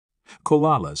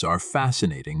Koalas are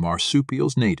fascinating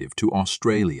marsupials native to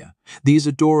Australia. These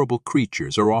adorable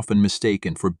creatures are often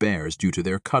mistaken for bears due to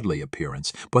their cuddly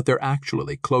appearance, but they're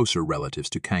actually closer relatives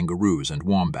to kangaroos and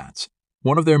wombats.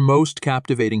 One of their most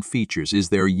captivating features is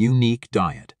their unique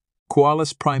diet.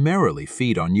 Koalas primarily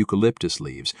feed on eucalyptus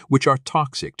leaves, which are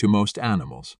toxic to most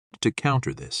animals. To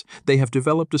counter this, they have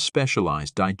developed a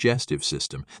specialized digestive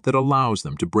system that allows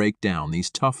them to break down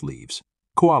these tough leaves.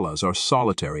 Koalas are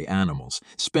solitary animals,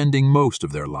 spending most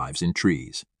of their lives in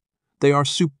trees. They are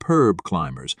superb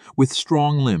climbers, with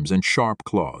strong limbs and sharp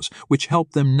claws, which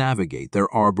help them navigate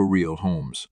their arboreal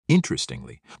homes.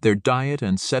 Interestingly, their diet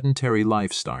and sedentary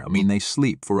lifestyle mean they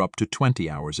sleep for up to 20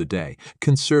 hours a day,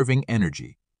 conserving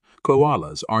energy.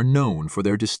 Koalas are known for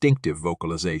their distinctive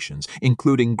vocalizations,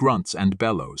 including grunts and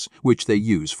bellows, which they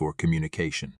use for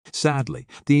communication. Sadly,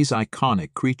 these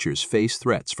iconic creatures face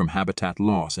threats from habitat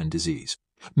loss and disease,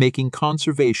 making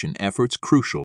conservation efforts crucial.